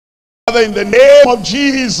Father, in the name of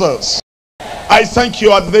Jesus, I thank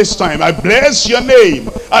you at this time. I bless your name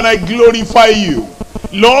and I glorify you.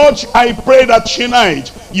 Lord, I pray that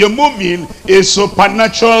tonight you move in a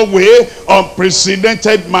supernatural way,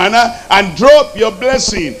 unprecedented manner, and drop your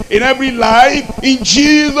blessing in every life in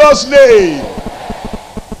Jesus' name.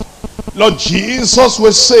 Lord Jesus,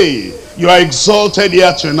 we say you are exalted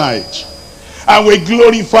here tonight, and we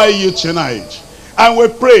glorify you tonight. And we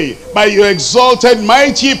pray by your exalted,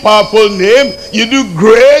 mighty, powerful name, you do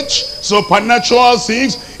great supernatural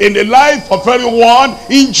things in the life of everyone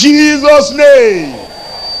in Jesus' name.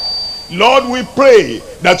 Lord, we pray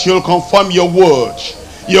that you'll confirm your word.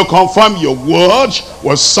 You'll confirm your word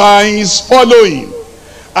with signs following.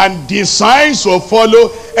 And these signs will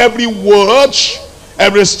follow every word,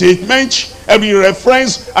 every statement, every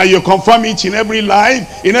reference, and you confirm it in every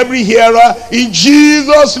life, in every hearer, in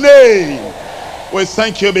Jesus' name. We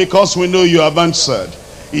thank you because we know you have answered.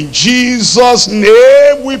 In Jesus'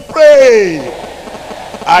 name we pray.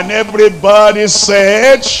 And everybody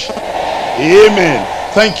said, amen.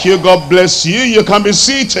 Thank you. God bless you. You can be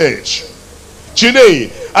seated.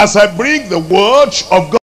 Today, as I bring the word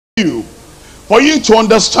of God to you, for you to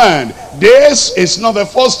understand, this is not the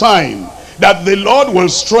first time that the Lord will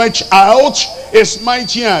stretch out his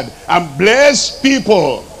mighty hand and bless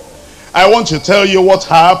people. I want to tell you what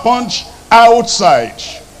happened outside.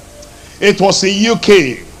 It was in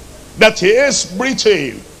UK, that is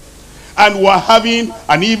Britain, and we're having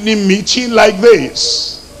an evening meeting like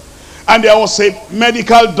this, and there was a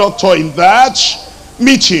medical doctor in that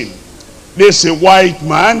meeting. There's a white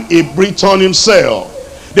man, a Briton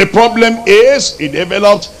himself. The problem is he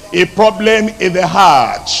developed a problem in the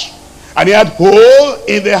heart, and he had a hole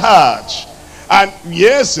in the heart. And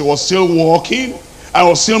yes, he was still walking, I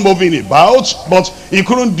was still moving about, but he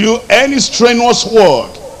couldn't do any strenuous work.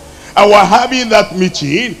 And we're having that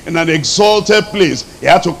meeting in an exalted place. He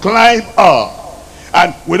had to climb up.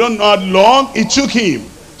 And we don't know how long it took him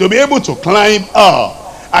to be able to climb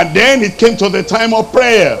up. And then it came to the time of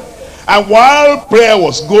prayer. And while prayer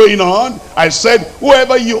was going on, I said,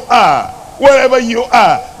 whoever you are, wherever you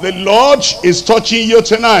are, the Lord is touching you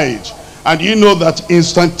tonight. And you know that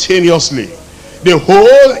instantaneously, the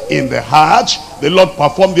hole in the heart, the Lord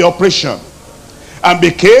performed the operation and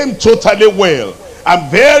became totally well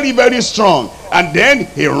and very, very strong. And then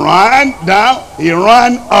he ran down, he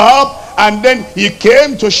ran up, and then he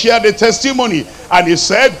came to share the testimony. And he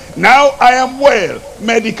said, now I am well.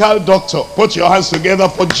 Medical doctor, put your hands together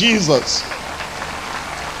for Jesus.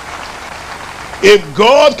 If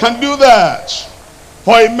God can do that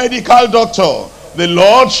for a medical doctor, the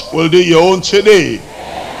Lord will do your own today.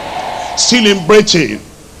 Still in Britain,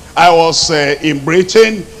 I was in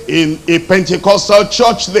Britain in a Pentecostal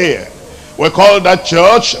church there. We call that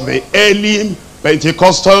church the Elim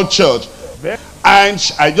Pentecostal Church.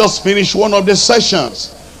 And I just finished one of the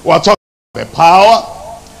sessions. We are talking about the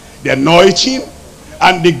power, the anointing,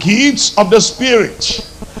 and the gifts of the Spirit.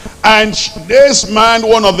 And this man,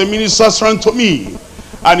 one of the ministers, ran to me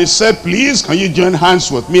and he said, please, can you join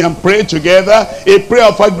hands with me and pray together a prayer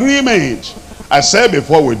of agreement? I said,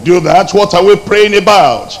 before we do that, what are we praying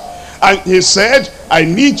about? And he said, I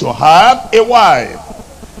need to have a wife.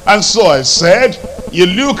 And so I said, you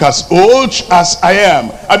look as old as I am.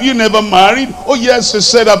 Have you never married? Oh yes, he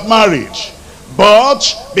said, I've married.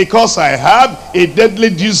 But because I have a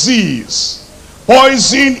deadly disease,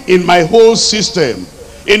 poison in my whole system,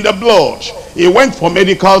 in the blood, he went for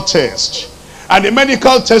medical test. And the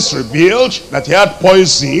medical test revealed that he had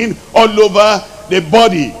poison all over the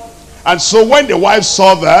body. And so when the wife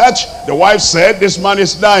saw that, the wife said, this man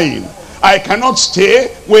is dying. I cannot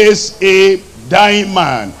stay with a dying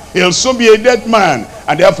man. He'll soon be a dead man.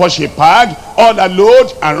 And therefore she packed all the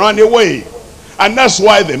load and ran away. And that's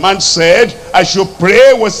why the man said, I should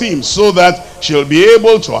pray with him so that he'll be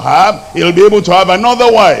able to have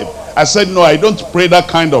another wife. I said, no, I don't pray that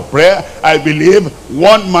kind of prayer. I believe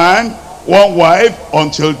one man, one wife,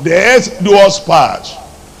 until death do us part.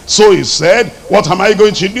 So he said, what am I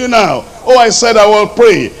going to do now? Oh, I said, I will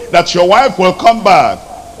pray that your wife will come back.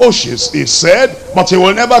 Oh, he said, but he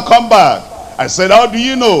will never come back. I said, how do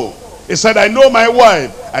you know? He said, I know my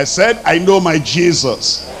wife. I said, I know my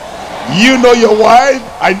Jesus. You know your wife?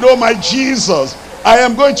 I know my Jesus. I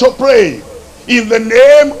am going to pray in the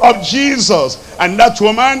name of Jesus, and that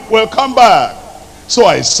woman will come back. So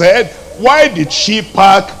I said, why did she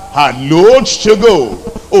pack her load to go?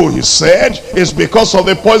 Oh, he said, it's because of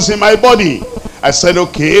the poison in my body. I said,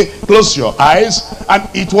 okay, close your eyes. And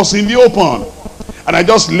it was in the open. And I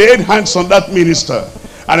just laid hands on that minister.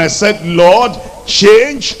 And I said, Lord,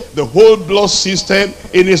 change the whole blood system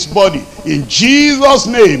in his body. In Jesus'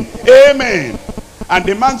 name, amen. And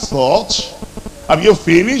the man thought, have you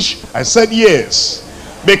finished? I said, yes.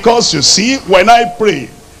 Because you see, when I pray,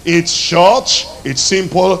 it's short, it's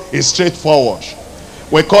simple, it's straightforward.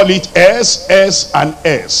 We call it S, S, and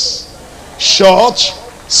S. Short,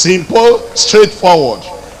 simple, straightforward.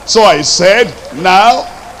 So I said, now,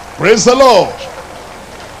 praise the Lord.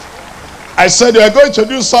 I said, you are going to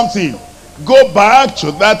do something. Go back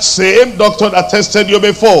to that same doctor that tested you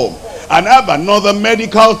before and have another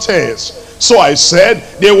medical test. So I said,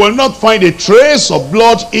 they will not find a trace of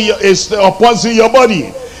blood in your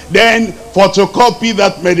body. Then photocopy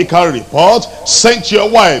that medical report, send to your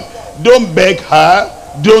wife. Don't beg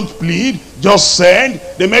her, don't plead, just send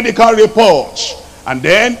the medical report. And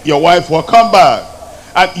then your wife will come back.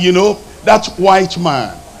 And you know, that white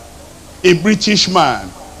man, a British man,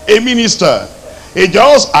 a minister, he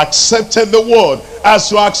just accepted the word.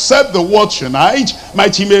 As you accept the word tonight,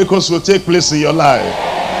 mighty miracles will take place in your life.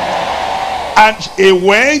 And he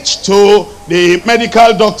went to the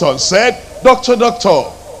medical doctor and said, doctor,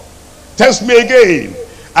 test me again.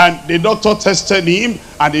 And the doctor tested him,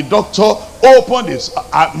 and the doctor opened his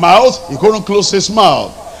mouth. He couldn't close his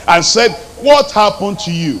mouth, and said, what happened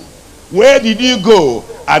to you? Where did you go?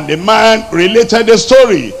 And the man related the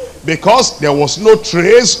story, because there was no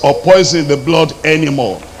trace of poison in the blood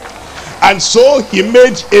anymore. And so he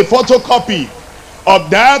made a photocopy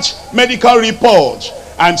of that medical report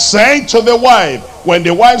and sent to the wife. When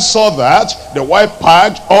the wife saw that, the wife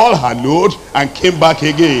packed all her load and came back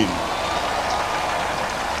again.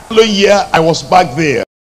 The following year, I was back there,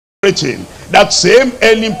 preaching that same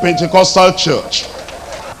Elim Pentecostal church.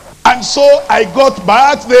 And so I got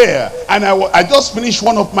back there, and I just finished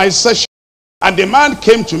one of my sessions. And the man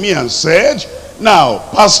came to me and said, now,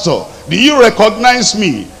 pastor, do you recognize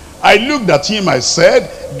me? I looked at him, I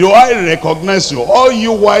said, do I recognize you? All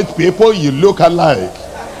you white people, you look alike.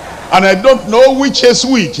 And I don't know which is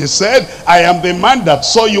which. He said, I am the man that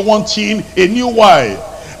saw you wanting a new wife.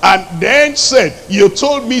 And then said, you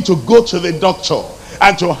told me to go to the doctor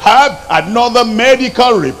and to have another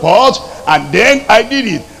medical report. And then I did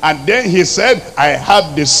it. And then he said, I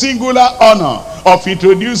have the singular honor of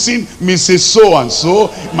introducing Mrs. So-and-so,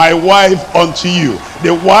 my wife, unto you.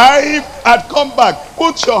 The wife had come back.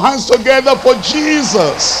 Put your hands together for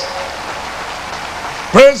Jesus.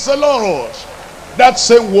 Praise the Lord. That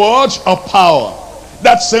same word of power,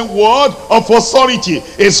 that same word of authority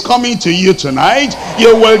is coming to you tonight.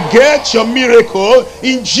 You will get your miracle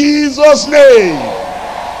in Jesus' name.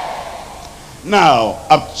 Now,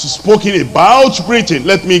 I've spoken about Britain.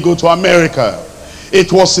 Let me go to America.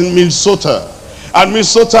 It was in Minnesota. And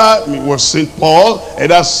Minnesota was St. Paul,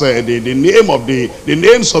 and that's the name of the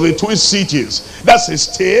names of the twin cities. That's a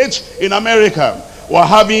state in America. We're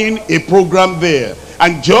having a program there.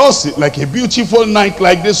 And just like a beautiful night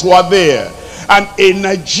like this, we're there. And a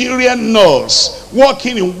Nigerian nurse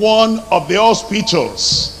working in one of the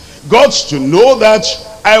hospitals got to know that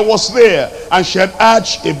I was there, and she had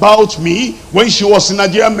heard about me when she was in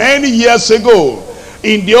Nigeria many years ago.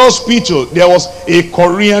 In the hospital, there was a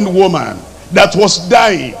Korean woman that was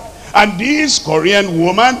dying, and this Korean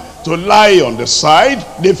woman, to lie on the side,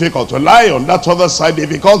 difficult. To lie on that other side,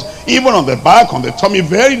 difficult. Even on the back, on the tummy,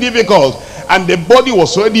 very difficult. And the body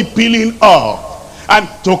was already peeling off. And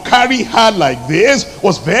to carry her like this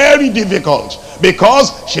was very difficult,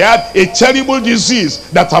 because she had a terrible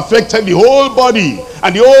disease that affected the whole body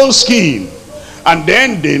and the whole skin. And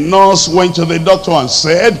then the nurse went to the doctor and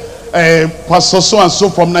said, Pastor so-and-so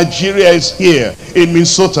from Nigeria is here in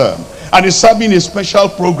Minnesota, and he's having a special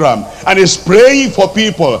program, and he's praying for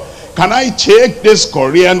people. Can I take this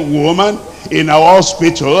Korean woman in our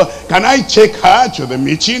hospital? Can I take her to the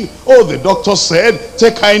meeting? Oh, the doctor said,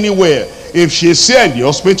 take her anywhere. If she's here in the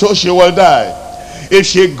hospital, she will die. If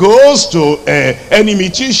she goes to any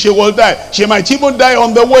meeting, she will die. She might even die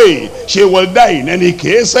on the way. She will die in any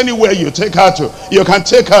case. Anywhere you take her to, you can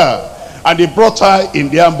take her. And they brought her in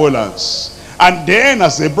the ambulance. And then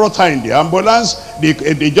as they brought her in the ambulance,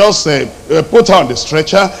 they just put her on the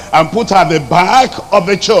stretcher and put her at the back of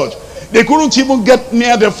the church. They couldn't even get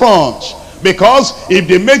near the front, because if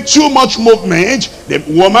they made too much movement, the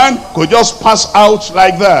woman could just pass out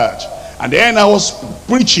like that. And then I was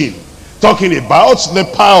preaching, talking about the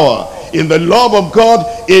power in the love of God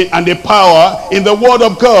and the power in the word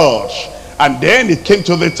of God. And then it came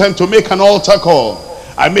to the time to make an altar call.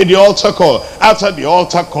 I made the altar call. After the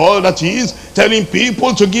altar call, that is telling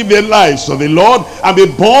people to give their lives to the Lord and be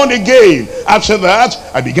born again. After that,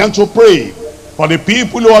 I began to pray for the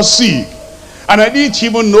people who are sick. And I didn't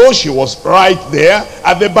even know she was right there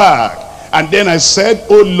at the back. And then I said,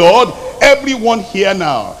 oh Lord, everyone here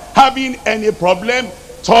now having any problem,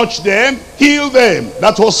 touch them, heal them.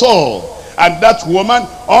 That was all. And that woman,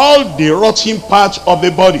 all the rotting part of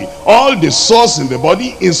the body, all the sores in the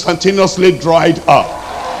body instantaneously dried up.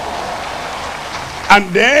 And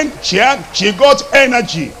then she got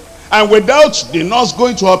energy. And without the nurse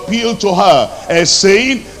going to appeal to her,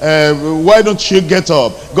 saying, why don't you get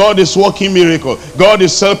up? God is working miracle. God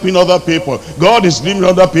is helping other people. God is leading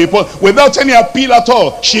other people. Without any appeal at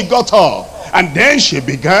all, she got up. And then she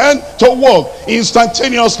began to walk.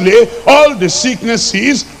 Instantaneously, all the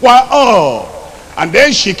sicknesses were off. And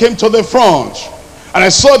then she came to the front. And I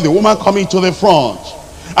saw the woman coming to the front.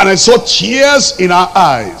 And I saw tears in her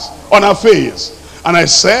eyes, on her face. And I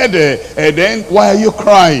said, then, why are you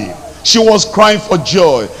crying? She was crying for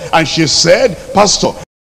joy. And she said, Pastor,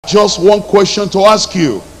 just one question to ask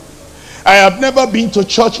you. I have never been to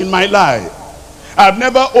church in my life. I've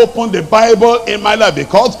never opened the Bible in my life,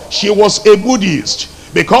 because she was a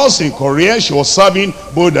Buddhist. Because in Korea, she was serving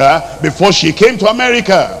Buddha before she came to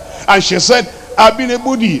America. And she said, I've been a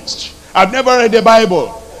Buddhist. I've never read the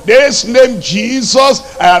Bible. This name Jesus,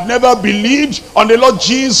 I have never believed on the Lord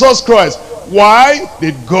Jesus Christ. Why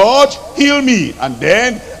did God heal me? And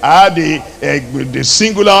then I had the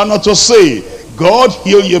singular honor to say, God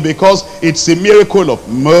healed you because it's a miracle of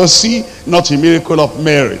mercy, not a miracle of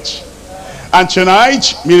merit. And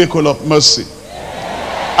tonight, miracle of mercy.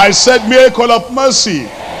 I said miracle of mercy.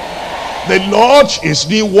 The Lord is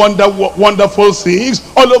doing wonderful things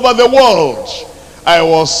all over the world. I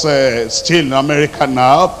was still in America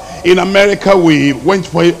now. In America,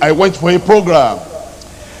 I went for a program.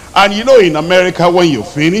 And you know, in America, when you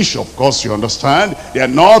finish, of course you understand, they are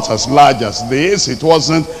not as large as this. It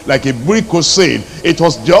wasn't like a brick crusade. It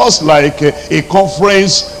was just like a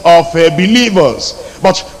conference of believers.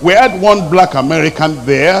 But we had one black American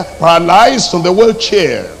there, paralyzed on the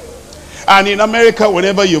wheelchair. And in America,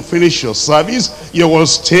 whenever you finish your service, you will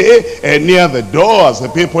stay near the door as the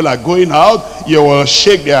people are going out. You will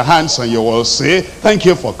shake their hands and you will say, thank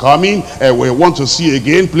you for coming. We want to see you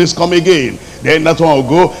again. Please come again. Then that one will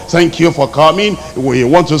go, thank you for coming. We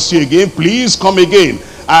want to see you again. Please come again.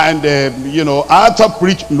 And you know, after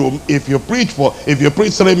if you preach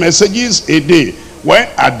 3 messages a day, when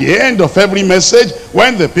at the end of every message,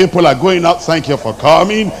 when the people are going out, thank you for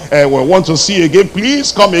coming, we want to see you again,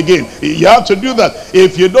 please come again. You have to do that.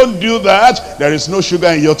 If you don't do that, there is no sugar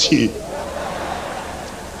in your tea.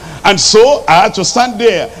 And so I had to stand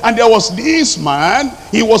there, and there was this man.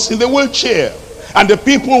 He was in the wheelchair, and the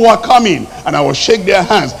people were coming, and I would shake their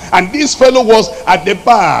hands, and this fellow was at the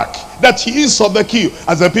back, that is of the queue,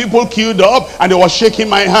 as the people queued up, and they were shaking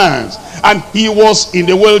my hands. And he was in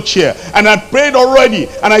the wheelchair, and I prayed already,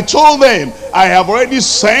 and I told them, I have already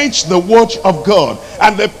sent the word of God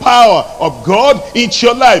and the power of God into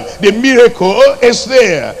your life. The miracle is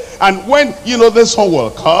there. And when, you know, this one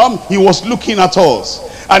will come, he was looking at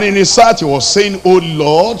us, and in his heart he was saying, oh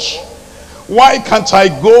Lord, why can't I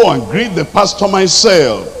go and greet the pastor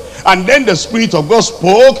myself? And then the Spirit of God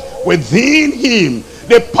spoke within him.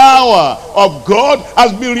 The power of God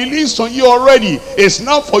has been released on you already. It's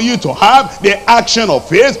now for you to have the action of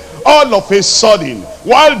faith. All of a sudden,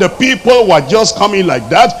 while the people were just coming like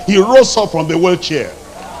that, he rose up from the wheelchair.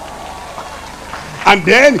 And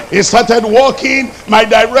then he started walking my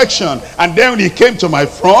direction. And then he came to my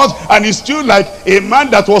front, and he stood like a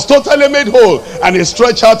man that was totally made whole. And he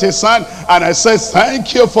stretched out his hand, and I said,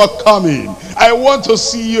 thank you for coming. I want to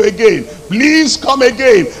see you again. Please come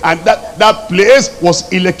again. And that place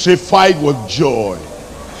was electrified with joy.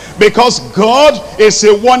 Because God is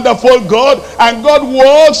a wonderful God, and God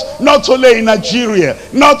works not only in Nigeria,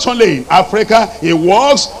 not only in Africa, he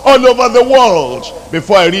works all over the world.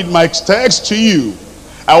 Before I read my text to you,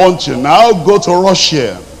 I want to now go to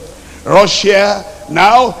Russia. Russia,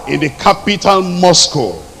 now in the capital,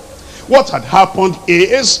 Moscow. What had happened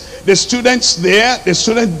is the students there, the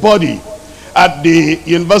student body at the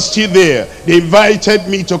university there, they invited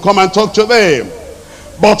me to come and talk to them.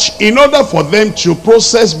 But in order for them to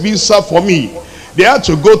process visa for me, they had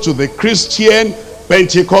to go to the Christian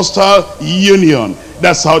Pentecostal Union.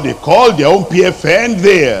 That's how they call their own PFN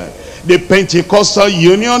there. The Pentecostal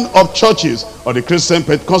Union of Churches, or the Christian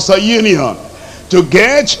Pentecostal Union, to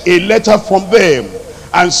get a letter from them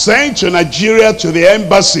and send to Nigeria to the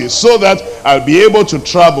embassy so that I'll be able to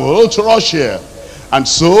travel to Russia. And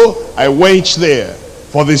so I went there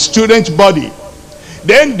for the student body.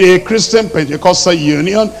 Then the Christian Pentecostal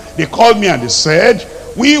Union, they called me and they said,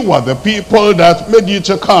 we were the people that made you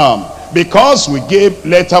to come because we gave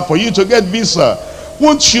letter for you to get visa.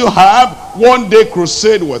 Won't you have one day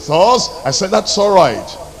crusade with us? I said, that's all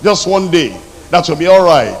right. Just one day. That will be all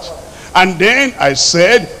right. And then I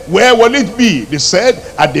said, where will it be? They said,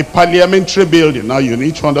 at the parliamentary building. Now you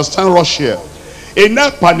need to understand Russia. In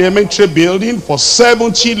that parliamentary building for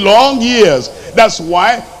 70 long years. That's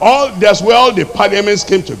where all the parliaments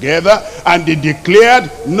came together and they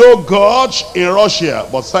declared no God in Russia.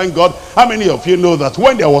 But thank God, how many of you know that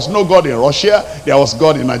when there was no God in Russia, there was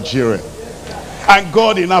God in Nigeria, and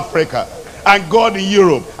God in Africa, and God in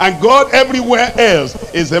Europe, and God everywhere else?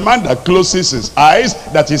 Is the man that closes his eyes,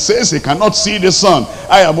 that he says he cannot see the sun.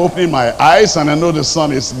 I am opening my eyes and I know the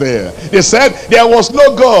sun is there. They said there was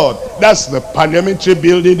no God. That's the parliamentary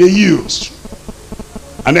building they used.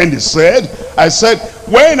 And then they said, I said,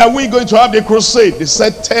 when are we going to have the crusade? They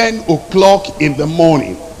said 10 o'clock in the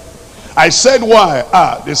morning. I said,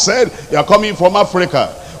 why? They said, you are coming from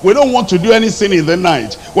Africa. We don't want to do anything in the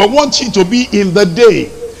night. We want you to be in the day,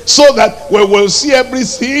 so that we will see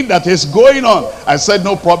everything that is going on. I said,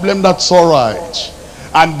 no problem, that's all right.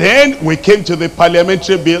 And then we came to the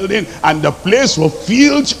parliamentary building, and the place was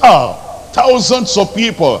filled up. Thousands of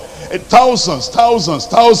people. Thousands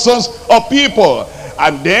of people.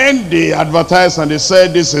 And then they advertised and they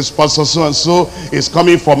said, this is Pastor so-and-so, is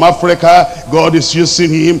coming from Africa. God is using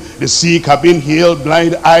him. The sick have been healed,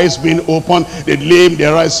 blind eyes being opened, the lame,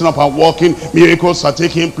 they're rising up and walking. Miracles are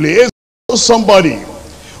taking place. So somebody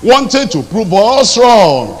wanted to prove us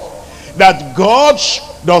wrong, that God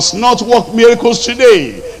does not work miracles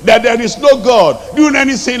today, that there is no God doing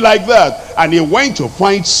anything like that. And he went to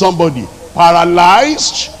find somebody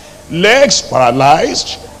paralyzed, legs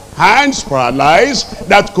paralyzed, hands paralyzed,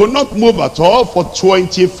 that could not move at all for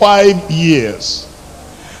 25 years.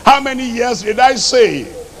 How many years did I say?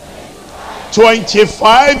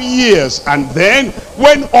 25 years. And then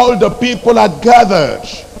when all the people had gathered,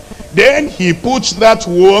 then he put that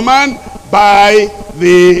woman by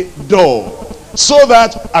the door, so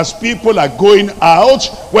that as people are going out,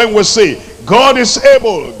 when we say God is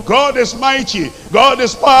able, God is mighty, God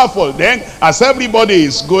is powerful, then as everybody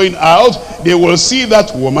is going out, they will see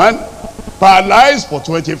that woman paralyzed for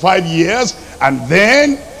 25 years, and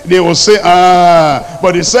then they will say,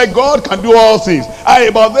 but they said God can do all things.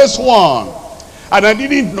 About this one, and I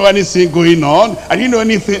didn't know anything going on. I didn't know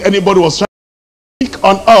anything anybody was trying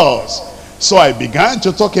on us. So I began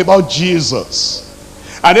to talk about Jesus.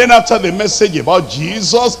 And then after the message about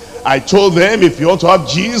Jesus, I told them, if you want to have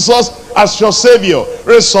Jesus as your Savior,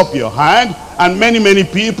 raise up your hand. And many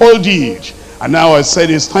people did. And now I said,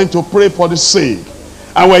 it's time to pray for the sick.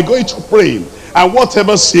 And we're going to pray. And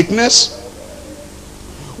whatever sickness,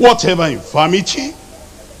 whatever infirmity,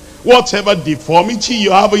 whatever deformity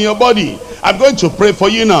you have in your body, I'm going to pray for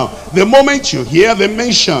you now. The moment you hear the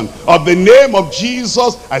mention of the name of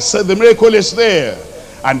Jesus, I said the miracle is there.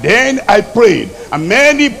 And then I prayed, and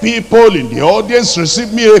many people in the audience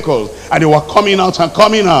received miracles, and they were coming out and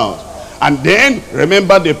coming out. And then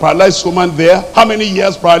remember the paralyzed woman there. How many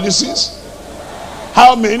years paralysis?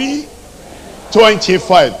 How many?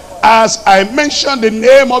 25. As I mentioned the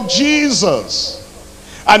name of Jesus,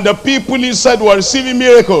 and the people inside were receiving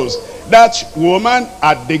miracles, that woman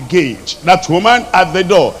at the gate, that woman at the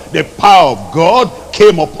door, the power of God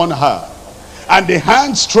came upon her, and the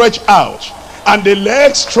hand stretched out, and the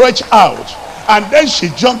legs stretched out, and then she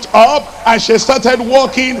jumped up and she started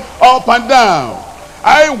walking up and down.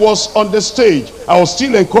 I was on the stage. I was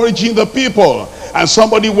still encouraging the people, and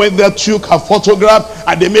somebody went there, took her photograph,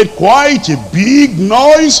 and they made quite a big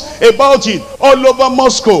noise about it all over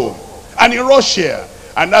Moscow and in Russia.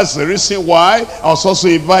 And that's the reason why I was also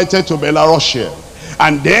invited to Belarus.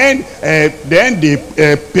 And then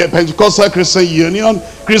the Pentecostal Christian Union,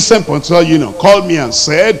 Christian Pentecostal Union called me and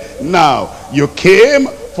said, now you came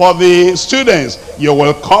for the students, you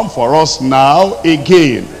will come for us now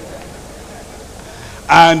again.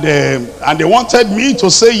 And they wanted me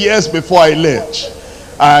to say yes before I left.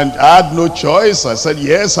 And I had no choice. I said,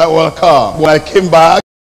 yes, I will come. When I came back,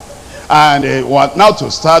 and want now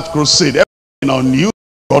to start crusade. Everyone knew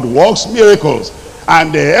God works miracles.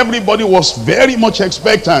 And everybody was very much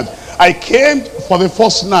expectant. I came for the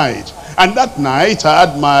first night. And that night, I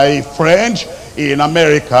had my friend in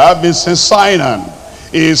America, Vincent Sinan.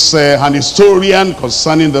 He's an historian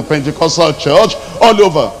concerning the Pentecostal church all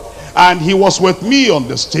over. And he was with me on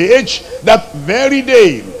the stage that very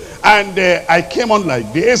day. And I came on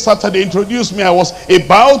like this. After they introduced me, I was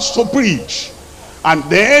about to preach. And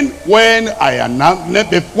then when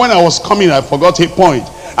I was coming, I forgot a point.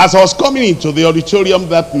 As I was coming into the auditorium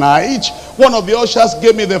that night, one of the ushers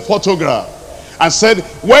gave me the photograph and said,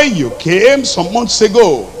 when you came some months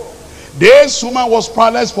ago, this woman was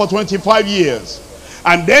paralyzed for 25 years.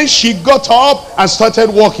 And then she got up and started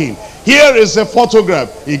walking. Here is a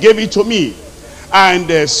photograph. He gave it to me.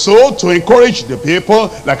 And so to encourage the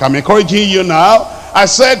people, like I'm encouraging you now, I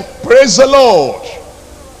said, praise the Lord.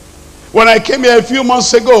 When I came here a few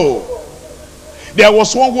months ago, there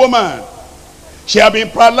was one woman. She had been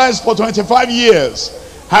paralyzed for 25 years.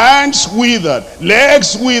 Hands withered,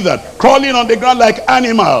 legs withered, crawling on the ground like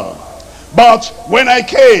animal. But when I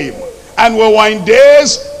came, and we were in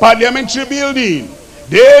this parliamentary building,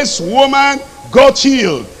 this woman got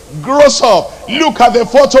healed, grows up. Look at the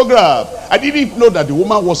photograph. I didn't know that the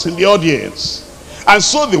woman was in the audience. And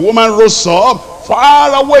so the woman rose up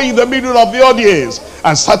far away in the middle of the audience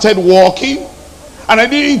and started walking. And I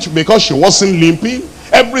didn't, because she wasn't limping.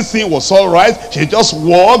 Everything was all right. She just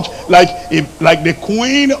walked like the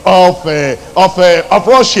queen of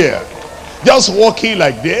Russia. Just walking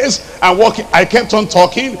like this and walking. I kept on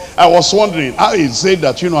talking. I was wondering, how is it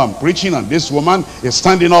that, I'm preaching and this woman is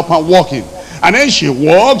standing up and walking? And then she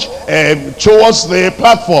walked towards the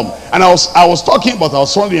platform. And I was talking, but I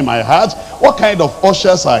was wondering in my heart, what kind of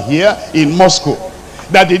ushers are here in Moscow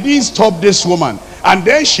that they didn't stop this woman? And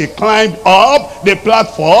then she climbed up the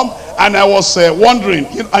platform. And I was wondering,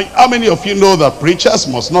 how many of you know that preachers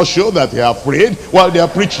must not show that they are afraid while they are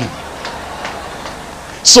preaching?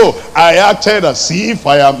 So I acted as if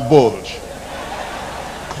I am bold.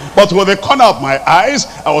 But with the corner of my eyes,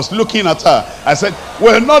 I was looking at her. I said,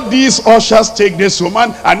 will not these ushers take this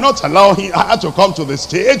woman and not allow her to come to the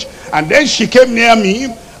stage? And then she came near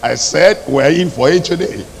me. I said, we're in for it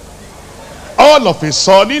today. All of a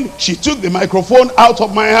sudden, she took the microphone out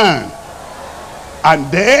of my hand.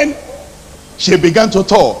 And then she began to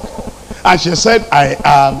talk. And she said, I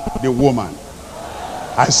am the woman.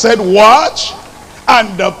 I said, what?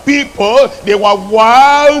 And the people, they were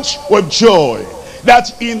wild with joy.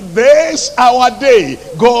 That in this our day,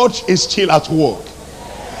 God is still at work.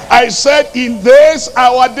 I said, in this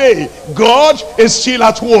our day, God is still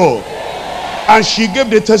at work. And she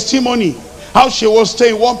gave the testimony. How she will stay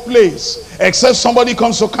in one place, except somebody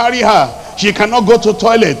comes to carry her. She cannot go to the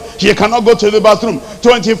toilet. She cannot go to the bathroom.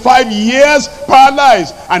 25 years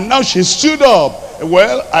paralyzed. And now she stood up.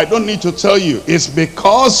 Well, I don't need to tell you. It's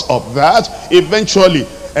because of that, eventually,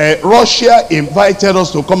 Russia invited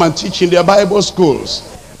us to come and teach in their Bible schools.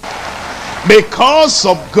 Because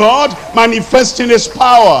of God manifesting his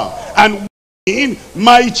power and in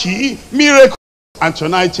mighty miracles. And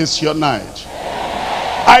tonight is your night.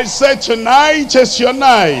 I said tonight is your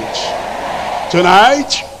night.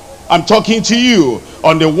 Tonight, I'm talking to you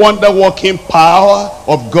on the wonder-working power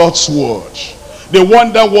of God's word. The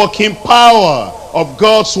wonder-working power of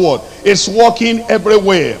God's word is working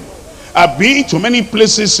everywhere. I've been to many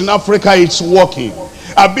places in Africa, it's working.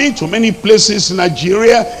 I've been to many places in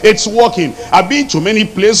Nigeria, it's working. I've been to many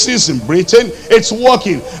places in Britain, it's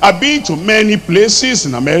working. I've been to many places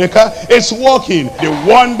in America, it's working. The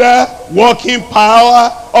wonder-working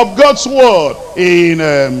power of God's word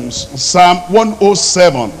in Psalm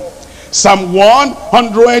 107. Psalm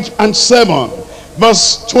 107,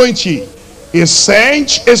 verse 20. He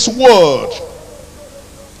sent his word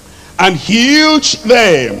and healed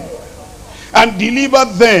them and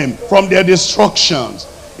delivered them from their destructions.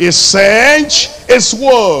 He sent his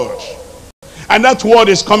word. And that word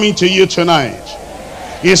is coming to you tonight.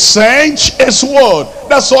 He sent his word.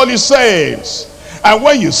 That's all he says. And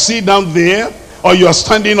when you sit down there, or you are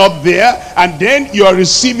standing up there, and then you are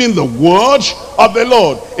receiving the word of the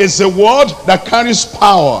Lord. It's a word that carries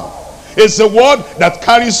power. It's a word that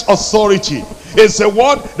carries authority. It's a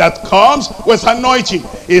word that comes with anointing.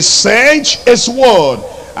 He sent his word.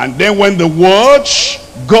 And then when the word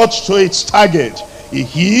got to its target, he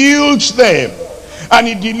healed them. And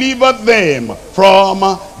he delivered them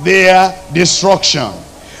from their destruction.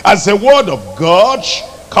 As the word of God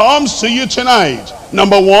comes to you tonight,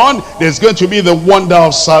 number one, there's going to be the wonder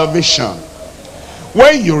of salvation.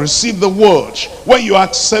 When you receive the word, when you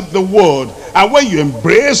accept the word, and when you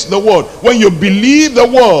embrace the word, when you believe the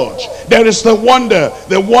word, there is the wonder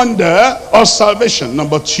of salvation.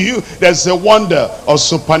 Number two, there's the wonder of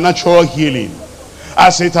supernatural healing.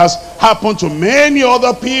 As it has happened to many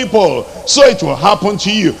other people, so it will happen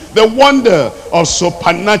to you. The wonder of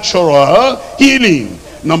supernatural healing.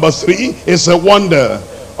 Number three is the wonder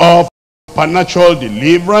of supernatural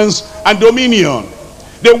deliverance and dominion.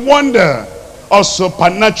 The wonder of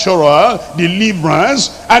supernatural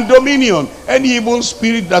deliverance and dominion. Any evil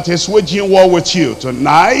spirit that is waging war with you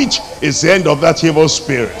tonight is the end of that evil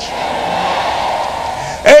spirit.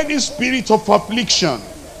 Any spirit of affliction,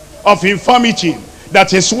 of infirmity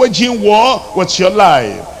that is waging war with your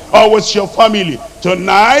life, or with your family.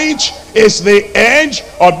 Tonight is the end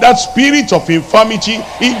of that spirit of infirmity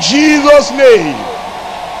in Jesus' name.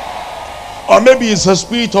 Or maybe it's a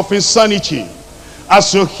spirit of insanity.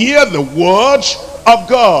 As you hear the word of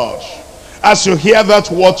God, as you hear that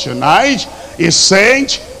word tonight, he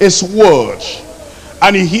sent his word,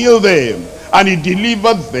 and he healed them, and he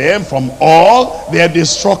delivered them from all their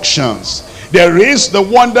destructions. There is the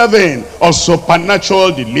wonder then of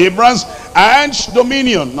supernatural deliverance and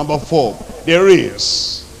dominion. Number 4, there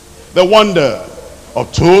is the wonder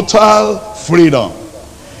of total freedom.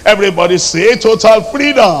 Everybody say total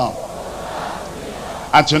freedom.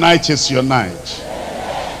 And tonight is your night.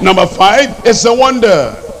 Number 5 is the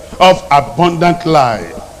wonder of abundant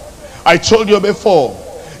life. I told you before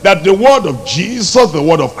that the word of Jesus, the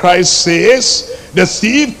word of Christ says, the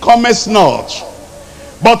thief cometh not,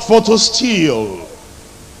 but for to steal,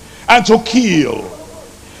 and to kill,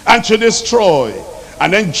 and to destroy.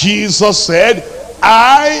 And then Jesus said,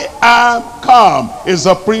 I am come, is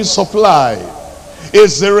the Prince of Life,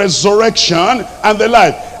 is the resurrection and the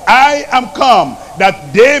life. I am come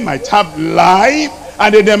that they might have life,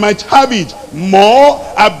 and that they might have it more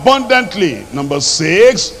abundantly. Number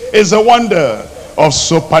 6 is the wonder of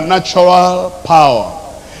supernatural power.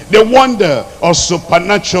 The wonder of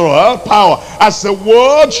supernatural power. As the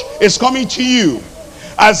word is coming to you,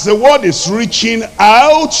 as the word is reaching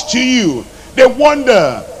out to you, the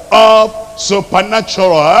wonder of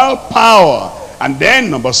supernatural power. And then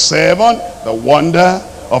number 7, the wonder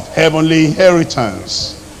of heavenly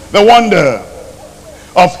inheritance. The wonder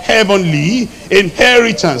of heavenly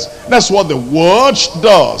inheritance. That's what the word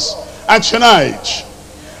does. And tonight,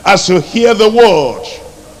 as you hear the word,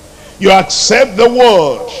 you accept the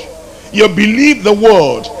word, you believe the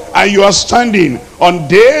word, and you are standing on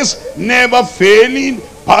this never failing,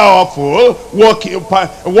 powerful,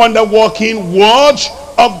 wonder-working word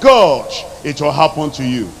of God, it will happen to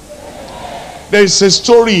you. There is a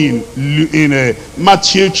story in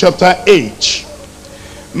Matthew chapter 8.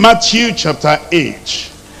 Matthew chapter 8,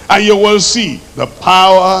 and you will see the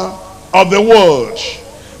power of the word.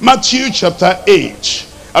 Matthew chapter 8,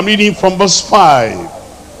 I'm reading from verse 5.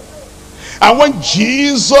 And when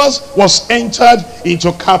Jesus was entered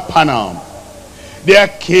into Capernaum, there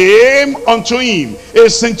came unto him a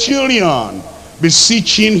centurion,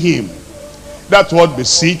 beseeching him. That word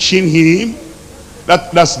beseeching him,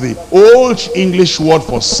 that's the old English word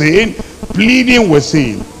for saying, pleading with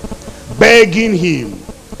him, begging him,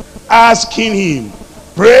 asking him,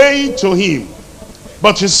 praying to him.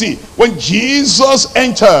 But you see, when Jesus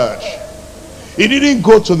entered, he didn't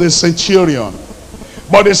go to the centurion,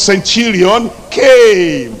 but the centurion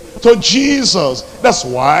came to Jesus. That's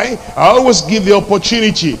why I always give the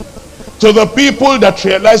opportunity to the people that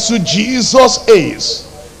realize who Jesus is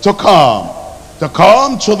to come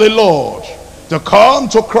to the Lord, to come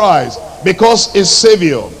to Christ, because he's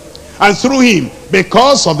Savior. And through him,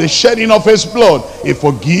 because of the shedding of his blood, he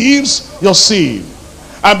forgives your sin.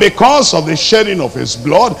 And because of the shedding of his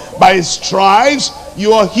blood, by his stripes,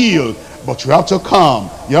 you are healed. But you have to come.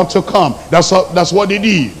 You have to come. That's what he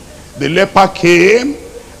did. The leper came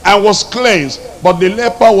and was cleansed. But the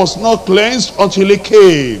leper was not cleansed until he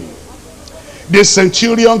came. The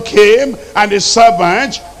centurion came and the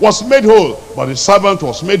servant was made whole. But the servant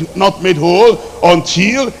was not made whole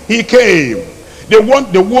until he came.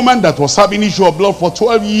 The woman that was having issue of blood for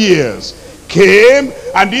 12 years came,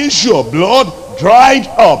 and the issue of blood dried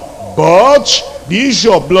up. But the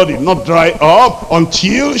issue of blood did not dry up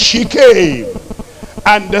until she came.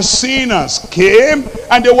 And the sinners came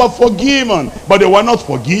and they were forgiven, but they were not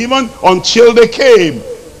forgiven until they came.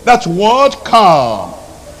 That word come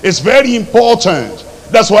is very important.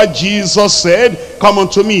 That's why Jesus said, come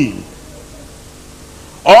unto me,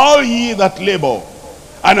 all ye that labor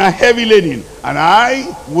and are heavy laden, and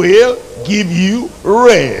I will give you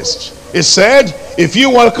rest. He said, if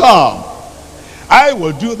you will come, I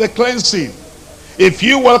will do the cleansing. If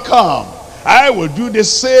you will come, I will do the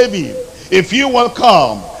saving. If you will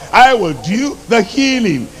come, I will do the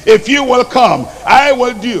healing. If you will come, I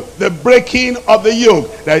will do the breaking of the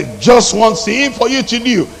yoke. There is just one thing for you to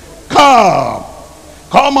do.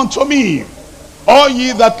 Come unto me, all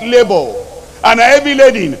ye that labor and are heavy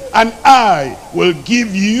laden, and I will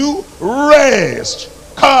give you rest.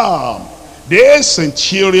 Come. The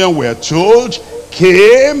centurion, we're told,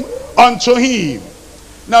 came unto him.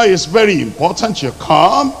 Now it's very important you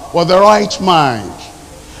come with the right mind,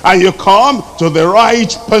 and you come to the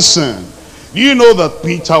right person. Do you know that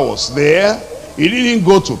Peter was there? He didn't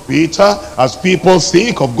go to Peter as people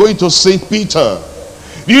think of going to St. Peter.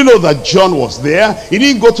 Do you know that John was there? He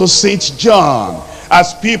didn't go to St. John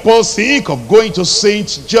as people think of going to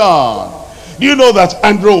St. John. Do you know that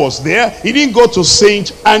Andrew was there? He didn't go to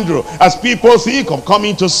St. Andrew as people think of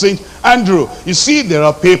coming to St. Andrew. You see, there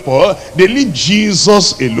are people, they leave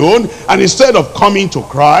Jesus alone, and instead of coming to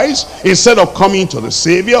Christ, instead of coming to the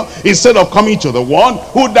Savior, instead of coming to the one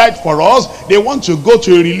who died for us, they want to go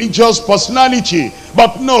to a religious personality.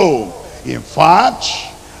 But no, in fact,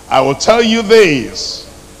 I will tell you this,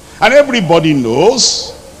 and everybody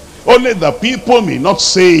knows, only the people may not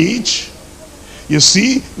say it. You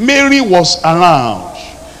see, Mary was around.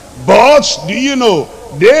 But do you know,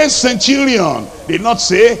 this centurion did not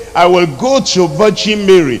say, I will go to Virgin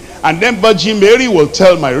Mary, and then Virgin Mary will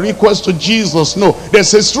tell my request to Jesus. No,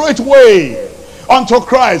 there's a straight way unto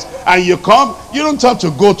Christ. And you come, you don't have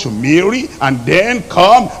to go to Mary and then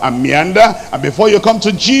come and meander. And before you come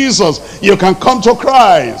to Jesus, you can come to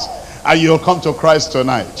Christ. And you'll come to Christ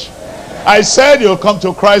tonight. I said you'll come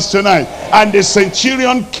to Christ tonight. And the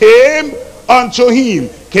centurion came unto him,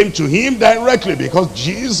 came to him directly, because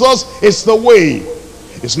Jesus is the way.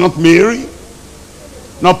 It's not Mary,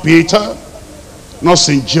 not Peter, not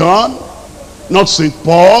St. John, not St.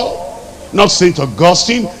 Paul, not St.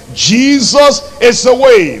 Augustine. Jesus is the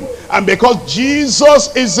way. And because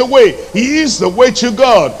Jesus is the way, he is the way to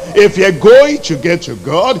God. If you're going to get to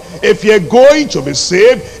God, if you're going to be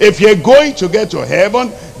saved, if you're going to get to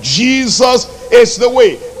heaven, Jesus is the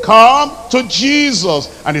way. Come to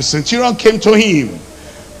Jesus. And the centurion came to him,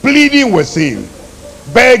 pleading with him,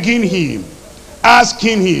 begging him,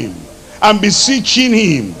 asking him, and beseeching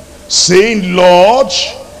him, saying, Lord,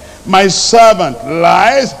 my servant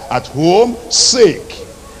lies at home sick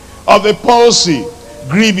of the palsy,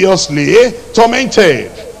 grievously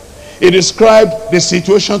tormented. He described the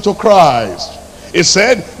situation to Christ. He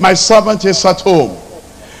said, my servant is at home,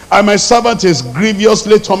 and my servant is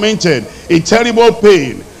grievously tormented, in terrible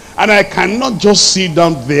pain, and I cannot just sit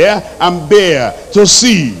down there and bear to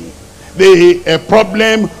see the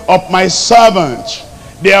problem of my servant.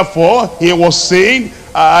 Therefore, he was saying,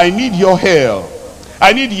 I need your help,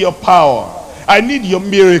 I need your power, I need your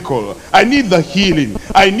miracle, I need the healing,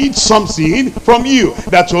 I need something from you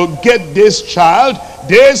that will get this child,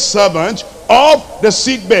 this servant, off the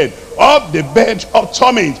sick bed, off the bed of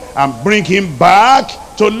torment, and bring him back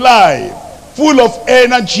to life, full of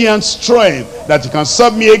energy and strength, that he can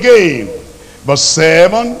serve me again. Verse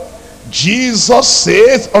 7, Jesus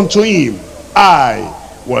saith unto him, I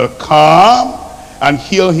will come and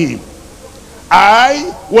heal him.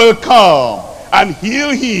 I will come and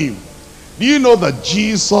heal him. Do you know that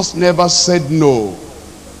Jesus never said no?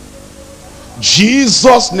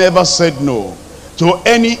 Jesus never said no to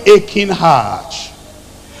any aching heart,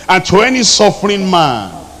 and to any suffering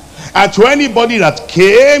man, and to anybody that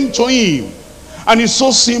came to him. And it's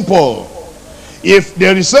so simple. If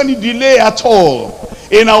there is any delay at all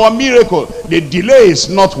in our miracle, the delay is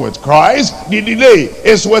not with Christ, the delay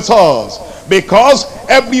is with us. Because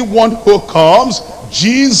everyone who comes,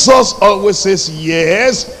 Jesus always says,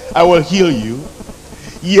 yes, I will heal you.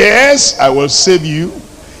 Yes, I will save you.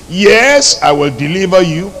 Yes, I will deliver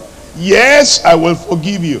you. Yes, I will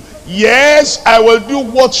forgive you. Yes, I will do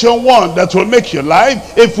what you want that will make your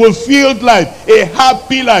life a fulfilled life, a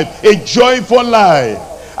happy life, a joyful life.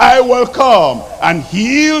 I will come and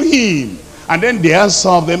heal him. And then the answer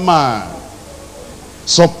of the man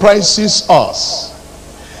surprises us,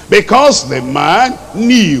 because the man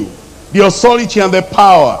knew the authority and the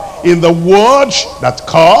power in the word that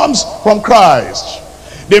comes from Christ.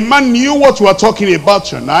 The man knew what we are talking about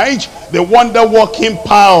tonight, the wonder-working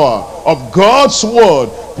power of God's word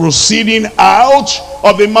proceeding out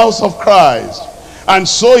of the mouth of Christ. And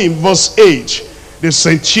so in verse 8, the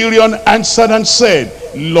centurion answered and said,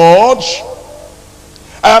 Lord,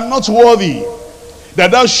 I am not worthy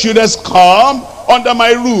that thou shouldest come under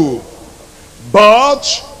my roof, but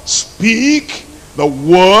speak the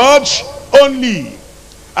word only,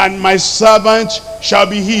 and my servant shall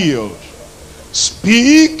be healed.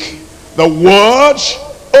 Speak the word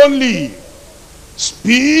only.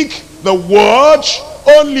 Speak the word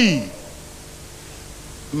only.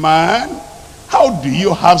 Man, how do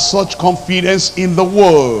you have such confidence in the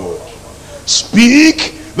word?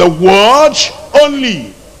 Speak the word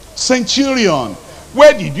only. Centurion,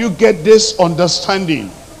 where did you get this understanding?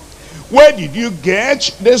 Where did you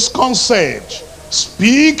get this concept?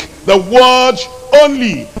 Speak the word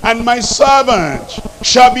only, and my servant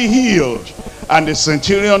shall be healed. And the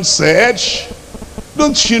centurion said,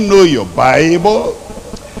 don't you know your Bible?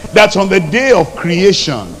 That on the day of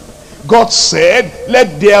creation, God said,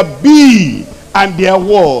 let there be, and there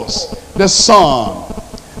was the sun,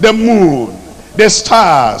 the moon, the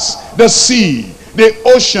stars, the sea, the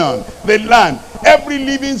ocean, the land, every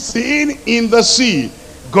living thing in the sea.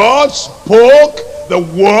 God spoke the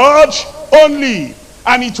word only,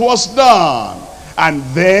 and it was done. And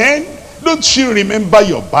then, don't you remember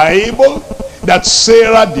your Bible? That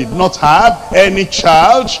Sarah did not have any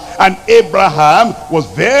child, and Abraham was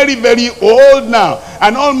very, very old now.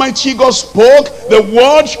 And Almighty God spoke the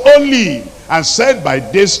word only, and said by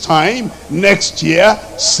this time next year,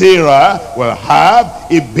 Sarah will have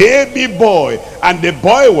a baby boy, and the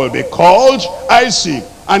boy will be called Isaac.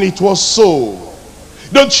 And it was so.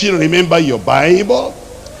 Don't you remember your Bible?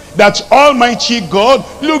 That Almighty God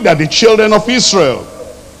looked at the children of Israel.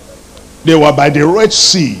 They were by the Red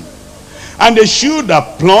Sea, and they should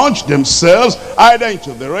have plunged themselves either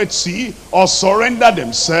into the Red Sea or surrender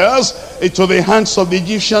themselves into the hands of the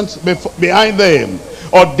Egyptians behind them,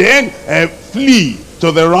 or then flee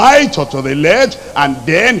to the right or to the left, and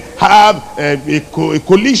then have a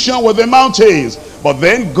collision with the mountains. But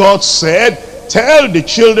then God said, tell the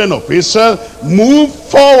children of Israel, move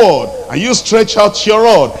forward, and you stretch out your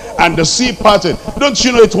rod, and the sea parted. Don't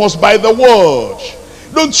you know it was by the word?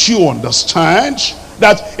 Don't you understand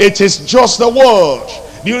that it is just the word?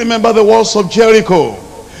 Do you remember the walls of Jericho?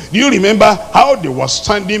 Do you remember how they were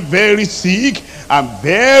standing very thick and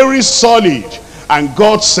very solid? And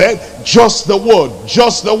God said, just the word,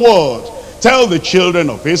 just the word. Tell the children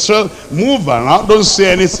of Israel, move around, don't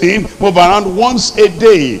say anything, move around once a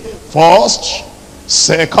day. First,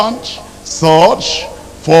 second, third,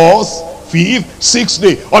 fourth, fifth, sixth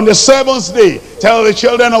day. On the seventh day, tell the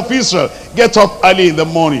children of Israel, get up early in the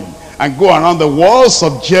morning and go around the walls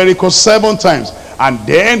of Jericho 7 times. And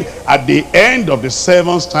then at the end of the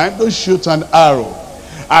 7th time, don't shoot an arrow.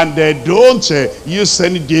 And don't use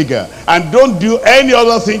any digger. And don't do any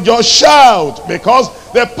other thing. Just shout, because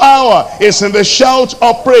the power is in the shout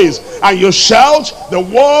of praise. And you shout the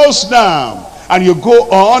walls down. And you go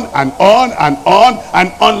on and on and on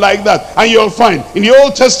and on like that. And you'll find in the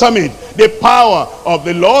Old Testament, the power of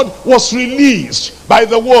the Lord was released by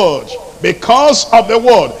the word, because of the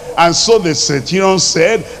word. And so the centurion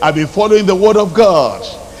said, I've been following the word of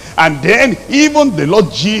God. And then even the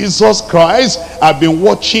Lord Jesus Christ, I've been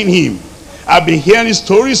watching him. I've been hearing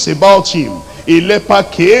stories about him. A leper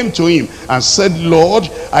came to him and said, Lord,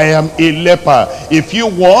 I am a leper. If you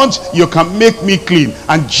want, you can make me clean.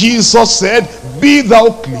 And Jesus said, be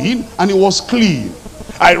thou clean. And he was clean.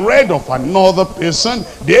 I read of another person,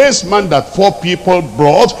 this man that 4 people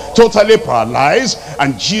brought, totally paralyzed,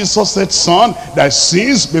 and Jesus said, son, thy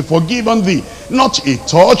sins be forgiven thee. Not a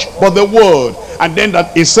touch, but the word. And then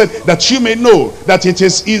that he said, that you may know that it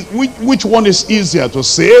is which one is easier, to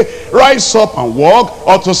say, rise up and walk,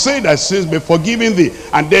 or to say thy sins be forgiven thee.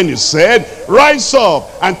 And then he said, rise up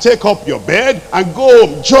and take up your bed and go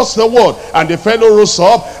home. Just the word. And the fellow rose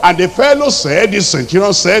up, and the fellow said, the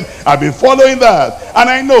centurion said, I've been following that, and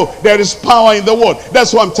I know there is power in the word.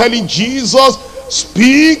 That's why I'm telling Jesus,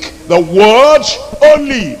 speak the word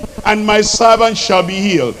only, and my servant shall be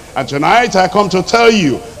healed. And tonight I come to tell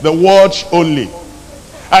you the word only.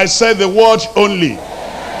 I said the word only.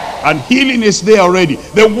 And healing is there already.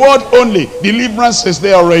 The word only. Deliverance is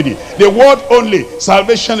there already. The word only.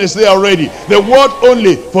 Salvation is there already. The word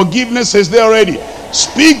only. Forgiveness is there already.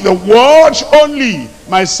 Speak the word only.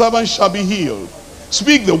 My servant shall be healed.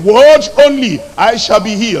 Speak the word only. I shall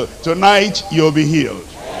be healed. Tonight you'll be healed.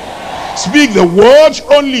 Speak the word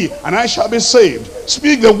only, and I shall be saved.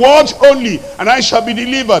 Speak the word only, and I shall be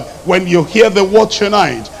delivered. When you hear the word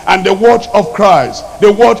tonight, and the word of Christ,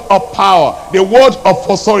 the word of power, the word of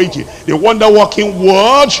authority, the wonder-working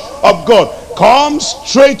word of God comes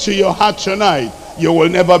straight to your heart tonight, you will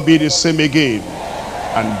never be the same again.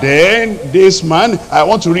 And then this man, I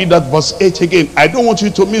want to read that verse 8 again. I don't want you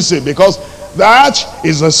to miss it, because that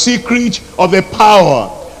is a secret of the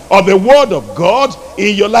power of the word of God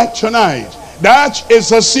in your life tonight. That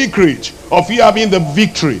is a secret of you having the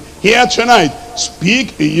victory here tonight.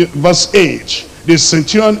 Speak, verse 8. The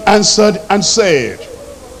centurion answered and said,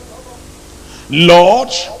 Lord,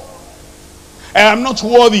 I am not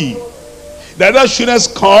worthy that thou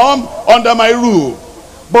shouldest come under my roof,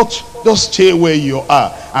 but just stay where you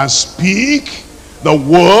are and speak the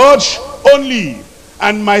word only,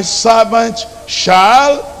 and my servant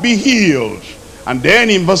shall be healed. And then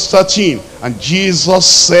in verse 13, and Jesus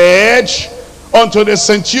said unto the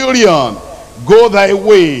centurion, go thy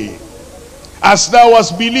way, as thou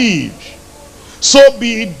hast believed, so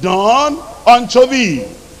be it done unto thee.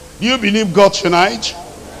 Do you believe God tonight?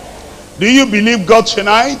 Do you believe God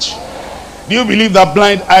tonight? Do you believe that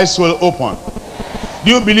blind eyes will open?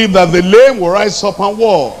 Do you believe that the lame will rise up and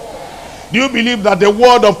walk? Do you believe that the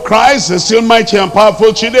word of Christ is still mighty and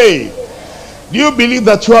powerful today? Do you believe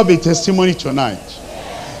that you have a testimony tonight?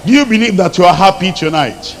 Do you believe that you are happy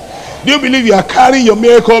tonight? Do you believe you are carrying your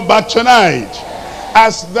miracle back tonight?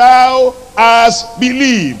 As thou hast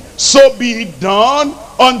believed, so be it done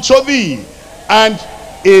unto thee. And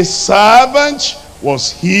a servant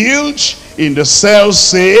was healed in the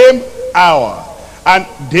self-same hour. And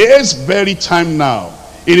this very time now,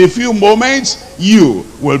 in a few moments, you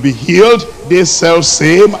will be healed this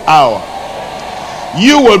self-same hour.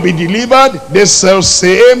 You will be delivered this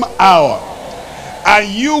self-same hour. And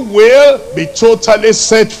you will be totally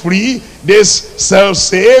set free this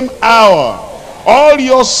self-same hour. All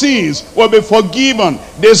your sins will be forgiven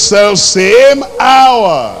this self-same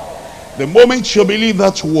hour. The moment you believe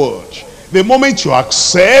that word, the moment you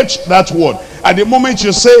accept that word, and the moment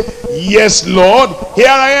you say, yes, Lord, here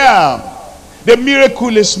I am. The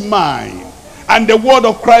miracle is mine. And the word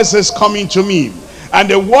of Christ is coming to me. And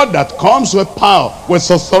the word that comes with power, with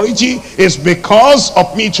authority, is because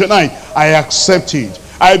of me tonight. I accept it.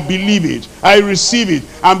 I believe it. I receive it.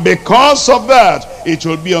 And because of that, it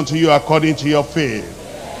will be unto you according to your faith.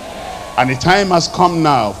 And the time has come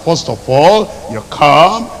now. First of all, you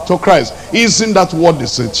come to Christ. Isn't that what the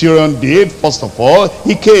centurion did? First of all,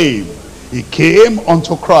 he came. He came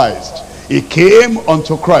unto Christ. He came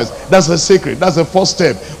unto Christ. That's the secret. That's the first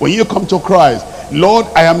step. When you come to Christ, Lord,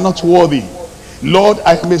 I am not worthy. Lord,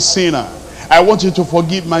 I am a sinner. I want you to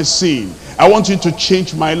forgive my sin. I want you to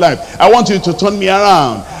change my life. I want you to turn me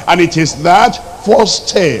around. And it is that first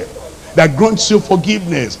step that grants you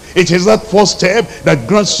forgiveness. It is that first step that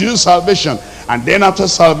grants you salvation. And then after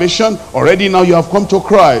salvation, already now you have come to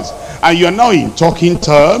Christ. And you are now in talking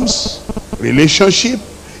terms, relationship,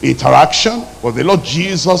 interaction with the Lord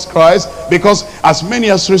Jesus Christ. Because as many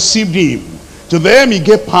as received him, to them he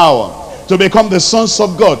gave power to become the sons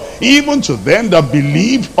of God, even to them that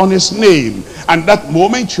believed on his name. And that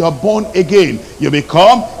moment you are born again, you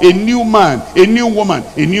become a new man, a new woman,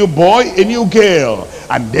 a new boy, a new girl.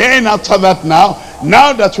 And then after that,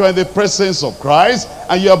 now that you are in the presence of Christ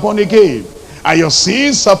and you are born again, and your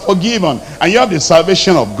sins are forgiven, and you have the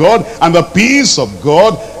salvation of God and the peace of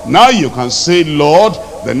God, now you can say, Lord,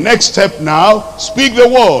 the next step now, speak the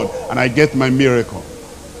word and I get my miracle.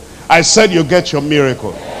 I said you get your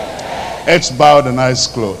miracle. It's bowed and eyes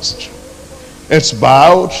closed. It's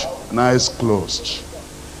bowed and eyes closed.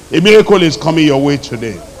 A miracle is coming your way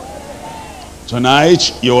today.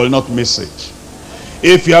 Tonight, you will not miss it.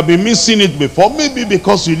 If you have been missing it before, maybe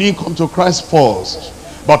because you didn't come to Christ first.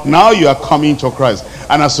 But now you are coming to Christ.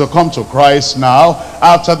 And as you come to Christ now,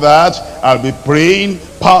 after that, I'll be praying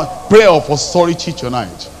prayer of authority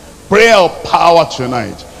tonight. Prayer of power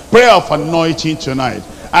tonight. Prayer of anointing tonight.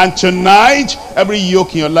 And tonight, every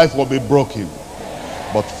yoke in your life will be broken.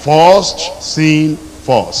 But first thing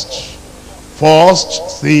first.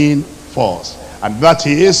 First thing first. And that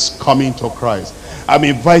is coming to Christ. I'm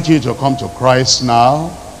inviting you to come to Christ now,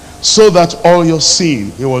 so that all your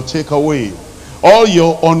sin he will take away. All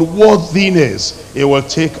your unworthiness he will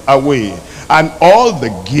take away. And all the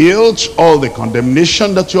guilt, all the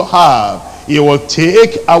condemnation that you have, he will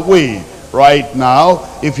take away. Right now,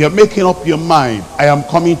 if you're making up your mind, I am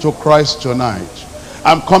coming to Christ tonight.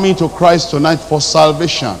 I'm coming to Christ tonight for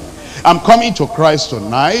salvation. I'm coming to Christ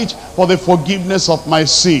tonight for the forgiveness of my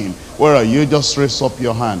sin. Where are you? Just raise up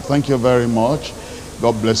your hand. Thank you very much.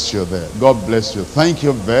 God bless you there. God bless you. Thank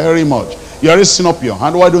you very much. You're raising up your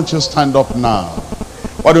hand. Why don't you stand up now?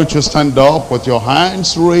 Why don't you stand up with your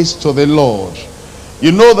hands raised to the Lord?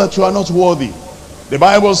 You know that you are not worthy. The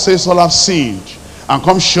Bible says all have sinned and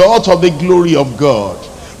come short of the glory of God.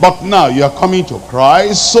 But now you are coming to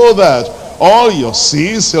Christ so that all your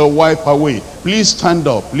sins will wipe away. Please stand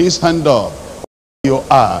up. Please stand up. You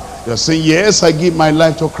are. You're saying, yes, I give my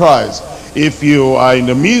life to Christ. If you are in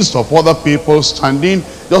the midst of other people standing,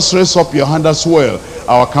 just raise up your hand as well.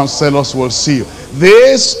 Our counselors will see you.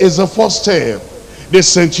 This is the first step. The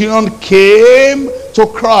centurion came to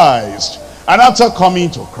Christ. And after coming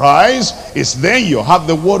to Christ, it's then you have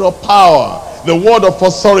the word of power, the word of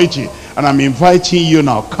authority. And I'm inviting you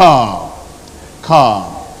now, come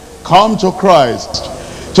to Christ.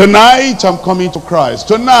 Tonight I'm coming to Christ.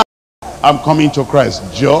 Tonight I'm coming to Christ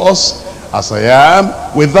just as I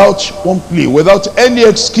am, without one plea, without any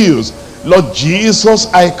excuse. Lord Jesus,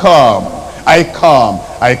 I come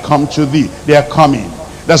to thee. They are coming.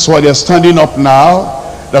 That's why they're standing up now.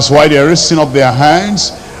 That's why they're raising up their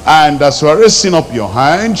hands. And that's why raising up your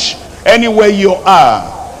hands anywhere you are.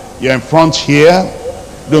 You're in front here.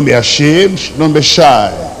 Don't be ashamed. Don't be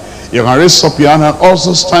shy. You can raise up your hand and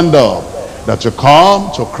also stand up, that you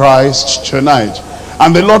come to Christ tonight.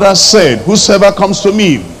 And the Lord has said, whosoever comes to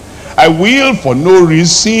me, I will for no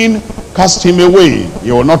reason cast him away.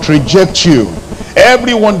 He will not reject you.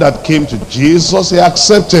 Everyone that came to Jesus, he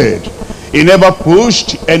accepted. He never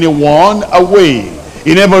pushed anyone away.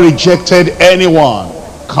 He never rejected anyone.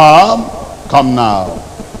 Come now.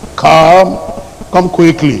 Come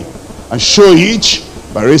quickly. And show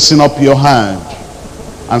it by raising up your hand.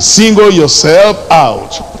 And single yourself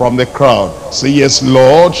out from the crowd. Say, yes,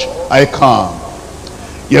 Lord, I come.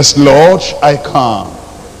 Yes, Lord, I come.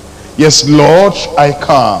 Yes, Lord, I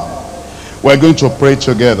come. We're going to pray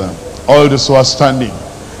together. All those who are standing.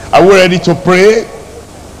 Are we ready to pray?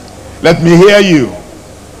 Let me hear you.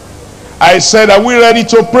 I said, are we ready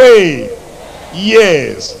to pray?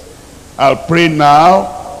 Yes. I'll pray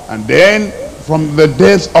now, and then from the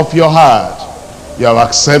depths of your heart, you have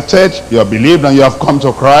accepted, you have believed, and you have come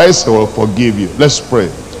to Christ. He will forgive you. Let's pray.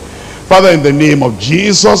 Father, in the name of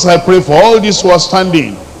Jesus, I pray for all these who are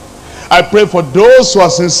standing. I pray for those who are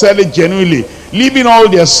sincerely, genuinely leaving all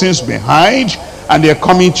their sins behind, and they're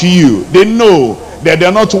coming to you. They know that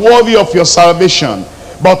they're not worthy of your salvation,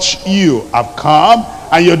 but you have come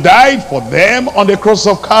and you died for them on the cross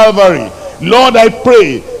of Calvary. Lord, I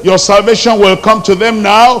pray your salvation will come to them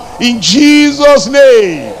now in Jesus'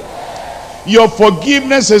 name. Your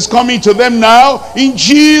forgiveness is coming to them now in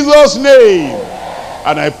Jesus' name.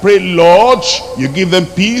 And I pray, Lord, you give them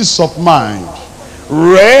peace of mind,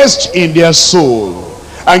 rest in their soul,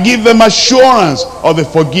 and give them assurance of the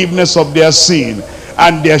forgiveness of their sin,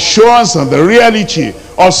 and the assurance and the reality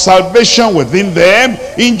of salvation within them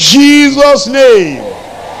in Jesus' name.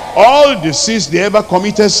 All the sins they ever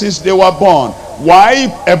committed since they were born,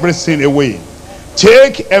 wipe everything away.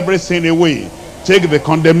 Take everything away. Take the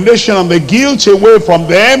condemnation and the guilt away from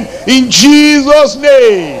them in Jesus'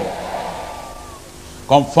 name.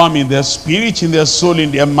 Confirm in their spirit, in their soul,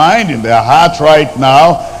 in their mind, in their heart right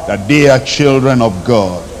now that they are children of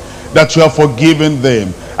God, that you have forgiven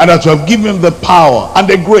them, and that you have given the power and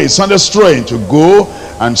the grace and the strength to go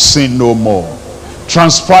and sin no more.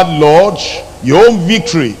 Transfer, Lord, your own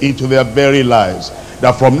victory into their very lives,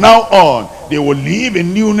 that from now on they will live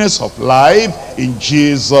in newness of life in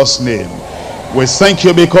Jesus' name. We thank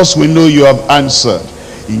you because we know you have answered.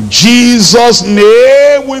 In Jesus'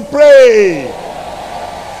 name we pray.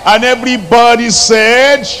 And everybody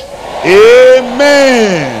said,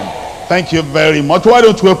 amen. Thank you very much. Why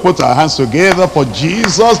don't we put our hands together for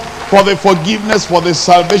Jesus, for the forgiveness, for the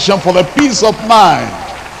salvation, for the peace of mind.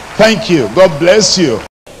 Thank you. God bless you.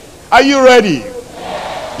 Are you ready?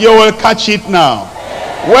 You will catch it now.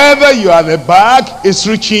 Whether you are at the back, it's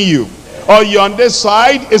reaching you, or you're on this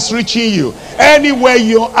side, it's reaching you. Anywhere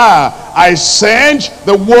you are, I send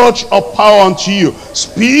the word of power unto you.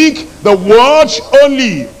 Speak the word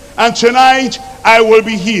only, and tonight I will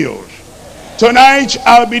be healed. Tonight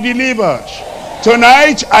I'll be delivered.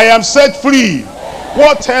 Tonight I am set free.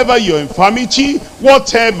 Whatever your infirmity,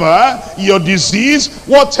 whatever your disease,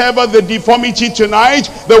 whatever the deformity, tonight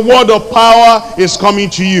the word of power is coming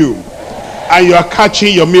to you, and you are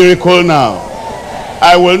catching your miracle now.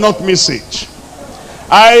 I will not miss it.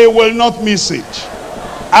 I will not miss it.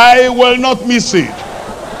 I will not miss it.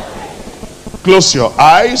 Close your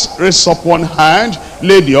eyes, raise up one hand,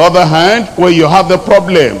 lay the other hand where you have the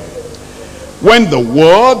problem. When the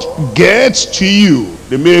word gets to you,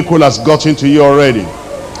 the miracle has gotten to you already.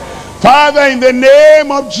 Father, in the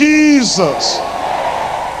name of Jesus,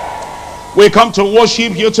 we come to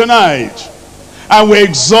worship you tonight, and we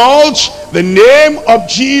exalt the name of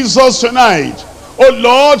Jesus tonight. Oh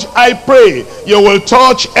Lord, I pray you will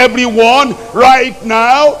touch everyone right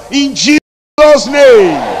now in Jesus'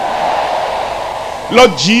 name.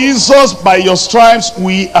 Lord Jesus, by your stripes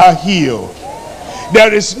we are healed.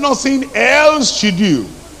 There is nothing else to do.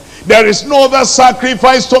 There is no other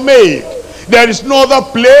sacrifice to make. There is no other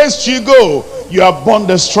place to go. You have borne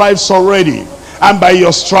the stripes already. And by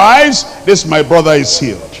your stripes, this my brother is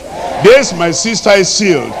healed. This my sister is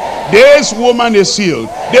healed. This woman is healed.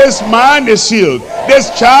 This man is healed.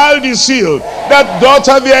 This child is healed. That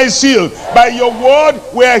daughter there is healed. By your word,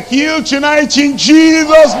 we are healed tonight in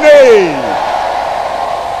Jesus' name.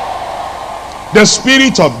 The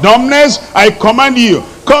spirit of dumbness, I command you,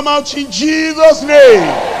 come out in Jesus' name.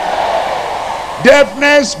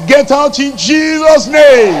 Deafness, get out in Jesus'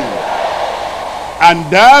 name. And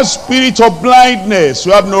that spirit of blindness,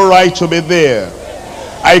 you have no right to be there.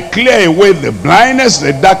 I clear away the blindness,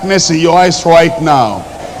 the darkness in your eyes right now.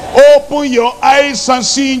 Open your eyes and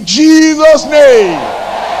see in Jesus' name.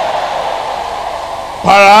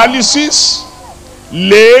 Paralysis,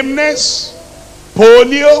 lameness,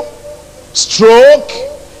 polio, stroke,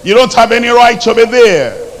 you don't have any right to be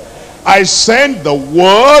there. I send the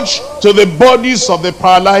word to the bodies of the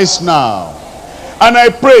paralyzed now. And I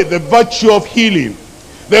pray the virtue of healing,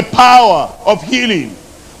 the power of healing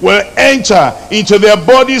will enter into their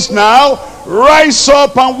bodies now. Rise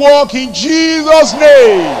up and walk in Jesus'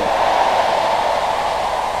 name.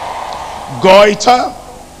 Goiter,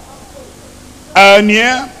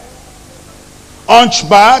 hernia,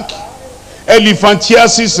 hunchback,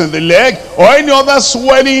 elephantiasis in the leg, or any other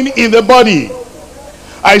swelling in the body,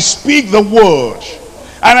 I speak the word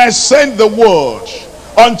and I send the word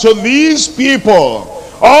unto these people.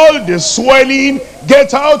 All the swelling,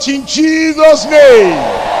 get out in Jesus'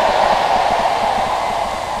 name.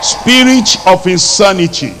 Spirit of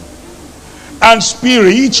insanity and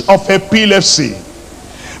spirit of epilepsy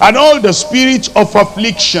and all the spirit of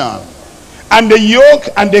affliction and the yoke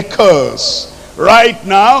and the curse, right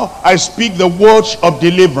now I speak the word of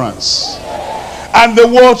deliverance and the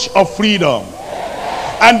word of freedom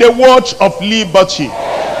and the word of liberty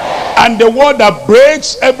and the word that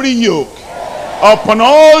breaks every yoke upon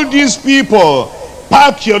all these people.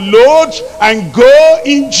 Pack your load and go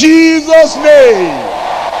in Jesus' name.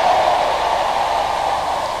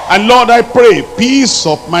 And Lord, I pray peace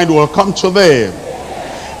of mind will come to them.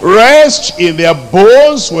 Rest in their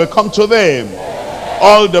bones will come to them.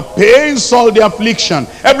 All the pains, all the affliction,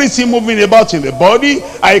 everything moving about in the body,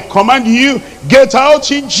 I command you, get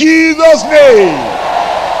out in Jesus' name.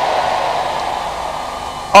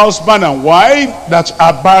 Husband and wife that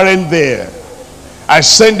are barren there, I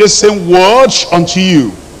send the same word unto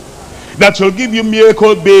you that will give you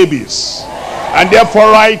miracle babies. And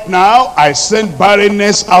therefore right now I send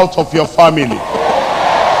barrenness out of your family,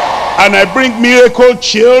 and I bring miracle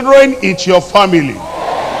children into your family.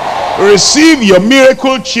 Receive your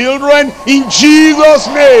miracle children in Jesus'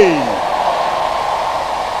 name.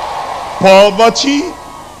 Poverty,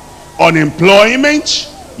 unemployment,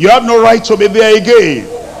 you have no right to be there again.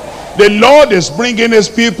 The Lord is bringing his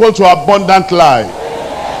people to abundant life.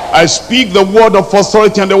 I speak the word of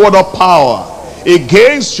authority and the word of power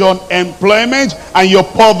against your employment and your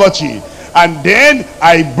poverty. And then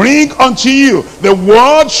I bring unto you the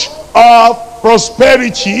word of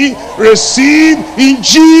prosperity. Receive in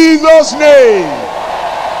Jesus' name.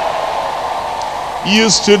 You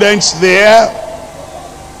students there,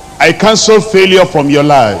 I cancel failure from your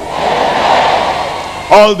life.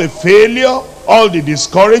 All the failure, all the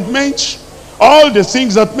discouragement, all the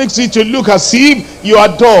things that makes it to look as if you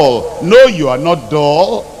are dull. No, you are not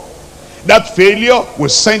dull. That failure will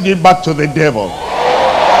send it back to the devil.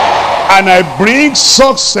 And I bring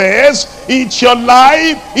success into your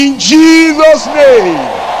life in Jesus' name.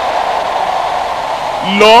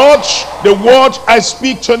 Lord, the word I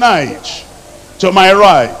speak tonight, to my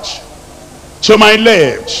right, to my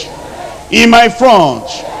left, in my front,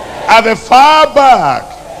 at the far back,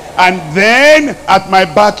 and then at my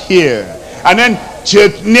back here, and then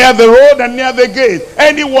near the road and near the gate.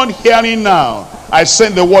 Anyone hearing now, I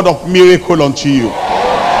send the word of miracle unto you.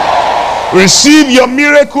 Receive your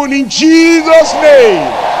miracle in Jesus'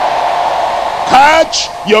 name. Catch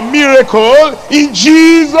your miracle in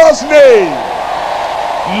Jesus' name.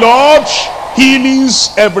 Lord,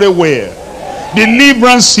 healings everywhere,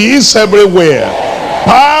 deliverances everywhere,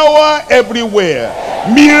 power everywhere,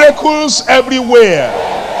 miracles everywhere.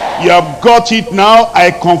 You have got it now.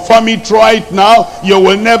 I confirm it right now. You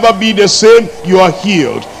will never be the same. You are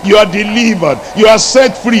healed. You are delivered. You are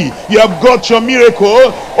set free. You have got your miracle.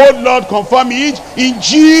 Oh Lord, confirm it. In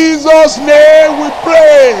Jesus' name we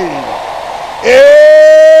pray.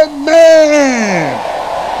 Amen.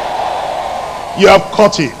 You have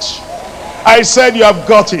caught it. I said you have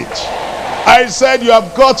got it. I said you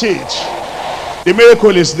have got it. The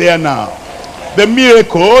miracle is there now. The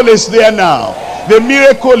miracle is there now. The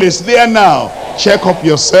miracle is there now. Check up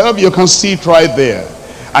yourself. You can see it right there.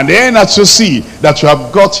 And then as you see that you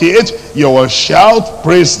have got it, you will shout,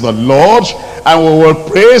 praise the Lord, and we will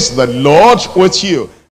praise the Lord with you.